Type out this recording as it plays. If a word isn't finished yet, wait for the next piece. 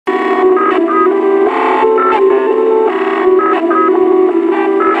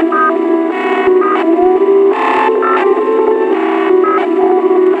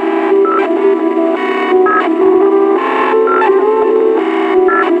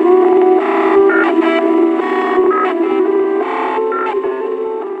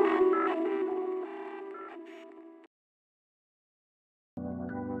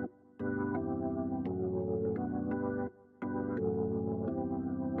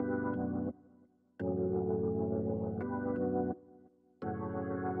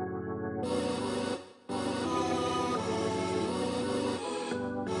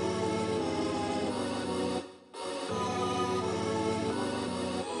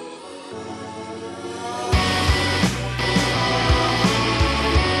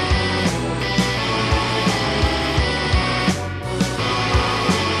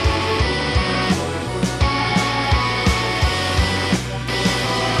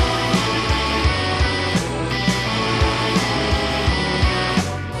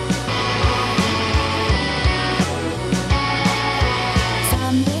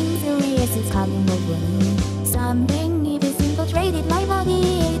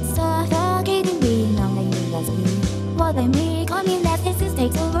bother me, coming that this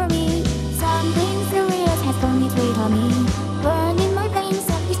takes over me. Something serious has done its way to me, burning my veins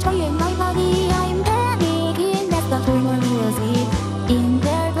and destroying my body. I'm panicking, that's the turmoil we will see. In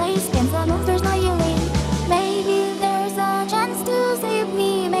their place stands the monsters smiling. Maybe there's a chance to save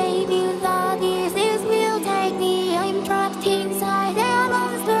me, maybe the disease will take me. I'm trapped inside a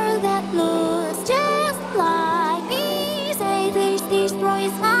monster that looks just like me. Say this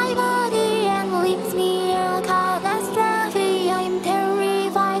destroys my body and leaves me a catastrophe. I'm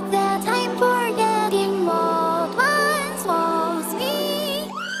terrified that I'm forgetting what once was me.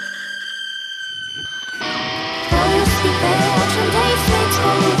 First infection takes its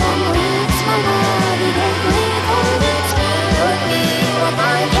hold and leaves my body deadly cold. It's killing me when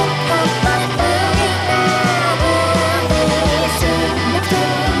I can't help but burning badly. Soon after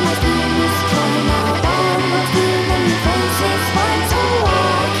my skin is torn out, almost human faces find so I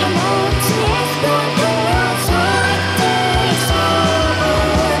cannot see it's gone through. So it takes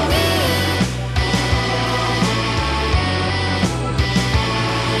over me.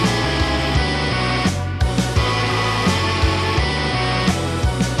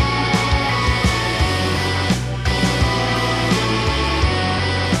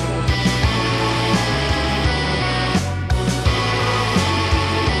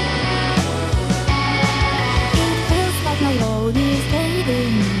 It feels like my body's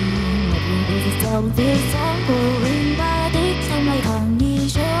fading. Every cell feels so boring, but each time I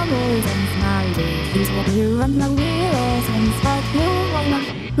condition worsens my days appear on my real essence. But you are not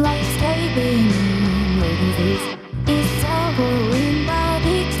life-saving. Waiting this is so boring, but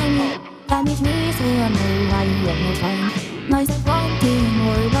each time you damage me, so I know I have no time. Myself wanting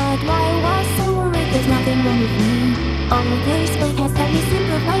more, but why was so worried? There's nothing wrong with me. All this weight has helped me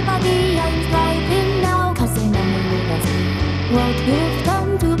improve my body. I'm thriving now, cause I know my will has me. What you've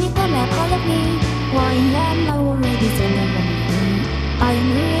done to become a part of me. Why am I already so wrong with me? I'm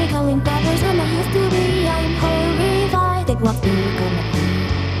recalling the person I used to be. I'm horrified at what's become of me.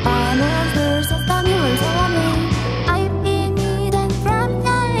 I'm monsters as the mirrors around me. I've been eaten from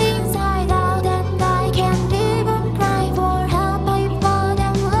the inside out, and I can't even cry for help. I've fought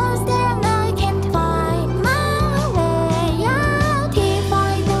and lost and I can't find my way out. If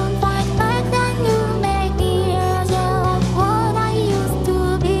I don't fight back, then you make me a shell of what I used to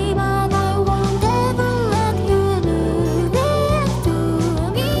be. But I won't ever let you do this to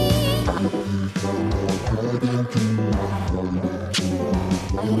me.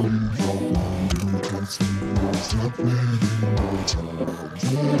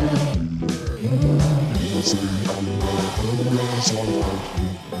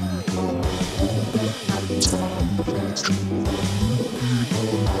 I'm